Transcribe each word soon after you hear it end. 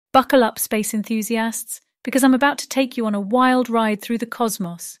Buckle up, space enthusiasts, because I'm about to take you on a wild ride through the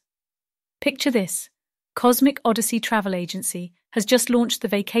cosmos. Picture this. Cosmic Odyssey Travel Agency has just launched the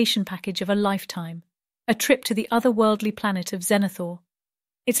vacation package of a lifetime, a trip to the otherworldly planet of Xenethor.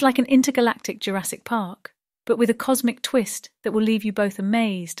 It's like an intergalactic Jurassic Park, but with a cosmic twist that will leave you both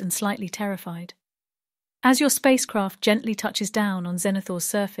amazed and slightly terrified. As your spacecraft gently touches down on Xenethor's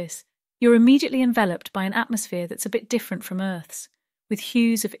surface, you're immediately enveloped by an atmosphere that's a bit different from Earth's, with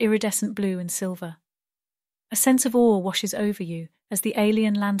hues of iridescent blue and silver. A sense of awe washes over you as the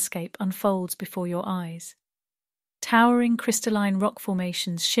alien landscape unfolds before your eyes. Towering crystalline rock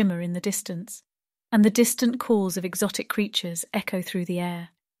formations shimmer in the distance, and the distant calls of exotic creatures echo through the air.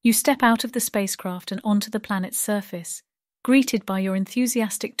 You step out of the spacecraft and onto the planet's surface, greeted by your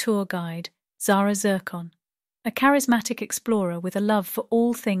enthusiastic tour guide, Zara Zircon, a charismatic explorer with a love for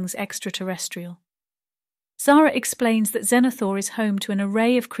all things extraterrestrial. Zara explains that Xenethor is home to an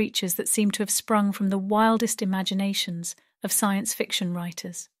array of creatures that seem to have sprung from the wildest imaginations of science fiction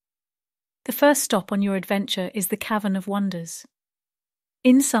writers. The first stop on your adventure is the Cavern of Wonders.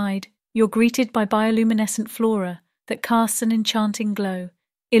 Inside, you're greeted by bioluminescent flora that casts an enchanting glow,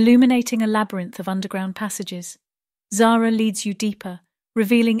 illuminating a labyrinth of underground passages. Zara leads you deeper,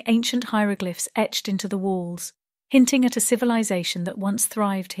 revealing ancient hieroglyphs etched into the walls, hinting at a civilization that once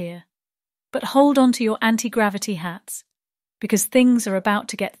thrived here. But hold on to your anti-gravity hats, because things are about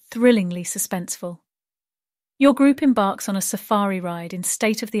to get thrillingly suspenseful. Your group embarks on a safari ride in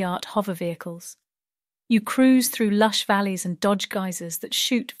state-of-the-art hover vehicles. You cruise through lush valleys and dodge geysers that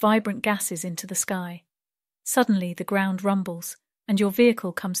shoot vibrant gases into the sky. Suddenly, the ground rumbles, and your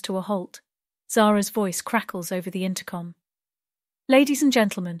vehicle comes to a halt. Zara's voice crackles over the intercom. Ladies and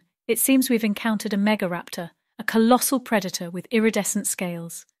gentlemen, it seems we've encountered a megaraptor, a colossal predator with iridescent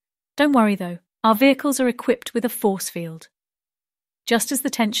scales. Don't worry though, our vehicles are equipped with a force field. Just as the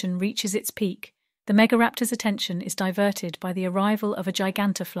tension reaches its peak, the megaraptor's attention is diverted by the arrival of a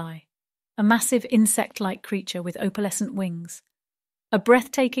gigantofly, a massive insect-like creature with opalescent wings. A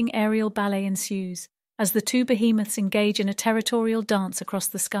breathtaking aerial ballet ensues as the two behemoths engage in a territorial dance across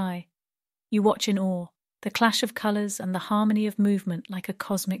the sky. You watch in awe, the clash of colours and the harmony of movement like a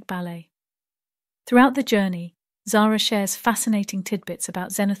cosmic ballet. Throughout the journey, Zara shares fascinating tidbits about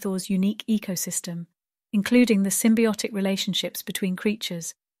Xenethor's unique ecosystem, including the symbiotic relationships between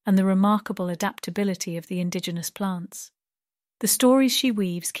creatures and the remarkable adaptability of the indigenous plants. The stories she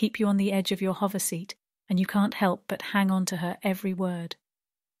weaves keep you on the edge of your hover seat, and you can't help but hang on to her every word.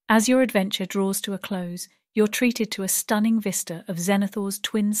 As your adventure draws to a close, you're treated to a stunning vista of Xenethor's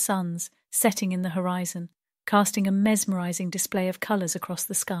twin suns setting in the horizon, casting a mesmerizing display of colours across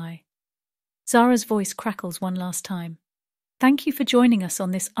the sky. Zara's voice crackles one last time. Thank you for joining us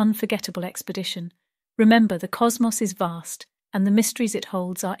on this unforgettable expedition. Remember, the cosmos is vast, and the mysteries it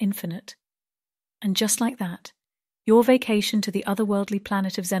holds are infinite. And just like that, your vacation to the otherworldly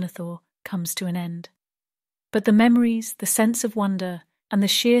planet of Xenethor comes to an end. But the memories, the sense of wonder, and the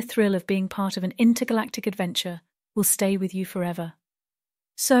sheer thrill of being part of an intergalactic adventure will stay with you forever.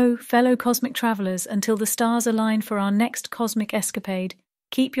 So, fellow cosmic travellers, until the stars align for our next cosmic escapade,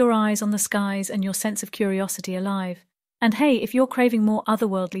 keep your eyes on the skies and your sense of curiosity alive. And hey, if you're craving more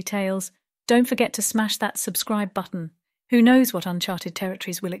otherworldly tales, don't forget to smash that subscribe button. Who knows what uncharted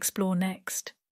territories we'll explore next?